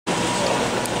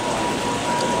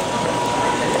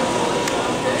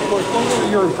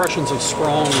your impressions of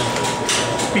Strong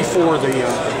before the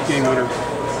game winner?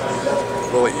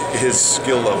 Well, his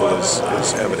skill level is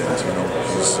evident. You know,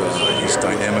 he's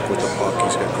dynamic with the puck.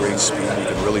 He's got great speed. He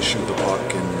can really shoot the puck,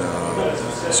 and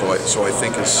so I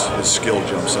think his skill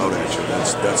jumps out at you.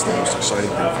 That's the most exciting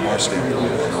thing from our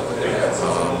standpoint. You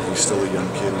know, he's still a young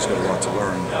kid. He's got a lot to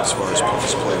learn as far as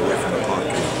his play away from the puck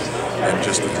and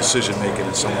just the decision making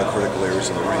in some of the critical areas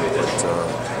of the rink. But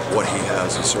what he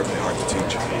has is certainly hard to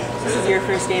teach. This is your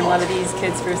first game. A lot of these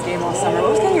kids' first game all summer.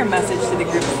 What was kind of your message to the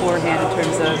group beforehand in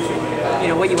terms of, you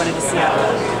know, what you wanted to see out of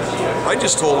them? I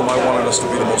just told them I wanted us to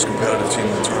be the most competitive team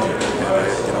in the tournament.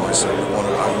 And I said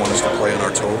I want us to play on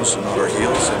our toes and not our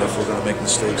heels. And if we're going to make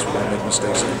mistakes, we're going to make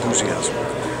mistakes of enthusiasm.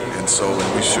 And so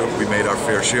we made our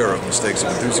fair share of mistakes of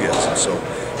enthusiasm. So,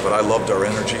 but I loved our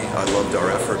energy. I loved our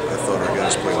effort. I thought our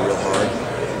guys played real hard.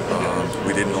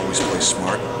 We didn't always play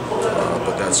smart,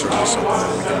 but that's certainly something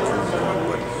that we can improve upon.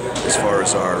 But as far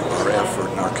as our effort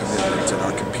and our commitment and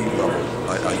our compete level,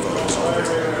 I thought it was all there.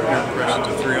 Your impression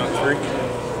to 3-on-3?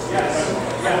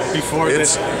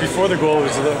 Before the goal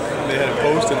was they had it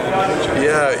posted.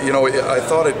 Yeah, you know, I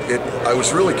thought I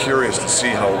was really curious to see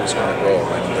how it was going to go,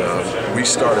 and we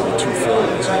started with 2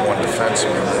 forwards and 1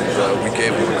 defenseman, and we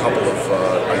gave them a couple of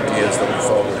ideas that we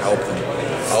thought would help them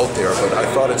out there. But I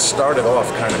thought it started off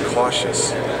kind of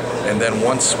cautious, and then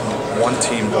once one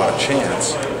team got a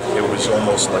chance, it was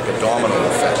almost like a domino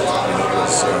effect. And it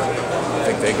was, I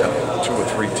think they got 2 or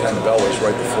 3 10-bellers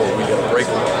right before we got a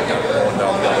breakaway going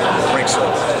down the other end of the rink. So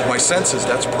my sense is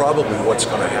that's probably what's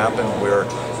going to happen, where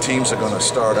teams are going to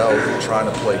start out trying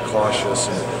to play cautious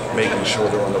and making sure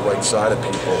they're on the right side of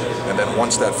people. And then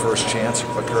once that first chance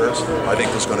occurs, I think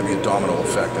there's going to be a domino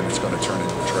effect, and it's going to turn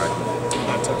into a track.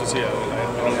 It's tough to see. I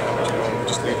don't know how much you know. We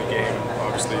just leave the game.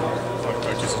 Obviously, talk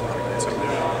about just something.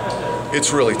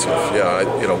 It's really tough. Yeah,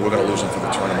 you know, we're going to lose him for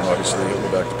the tournament. Obviously, he'll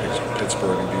go back to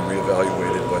Pittsburgh and be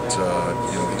reevaluated. But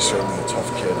you know, he's certainly a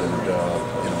tough kid, and you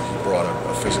know, he brought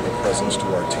a physical presence to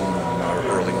our team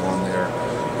early on there.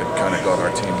 It kind of got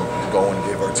our team going,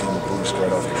 gave our team a boost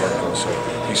right off the get-go. So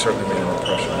he certainly made an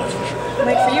impression, that's for sure.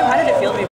 Mike, for you, how did it feel to be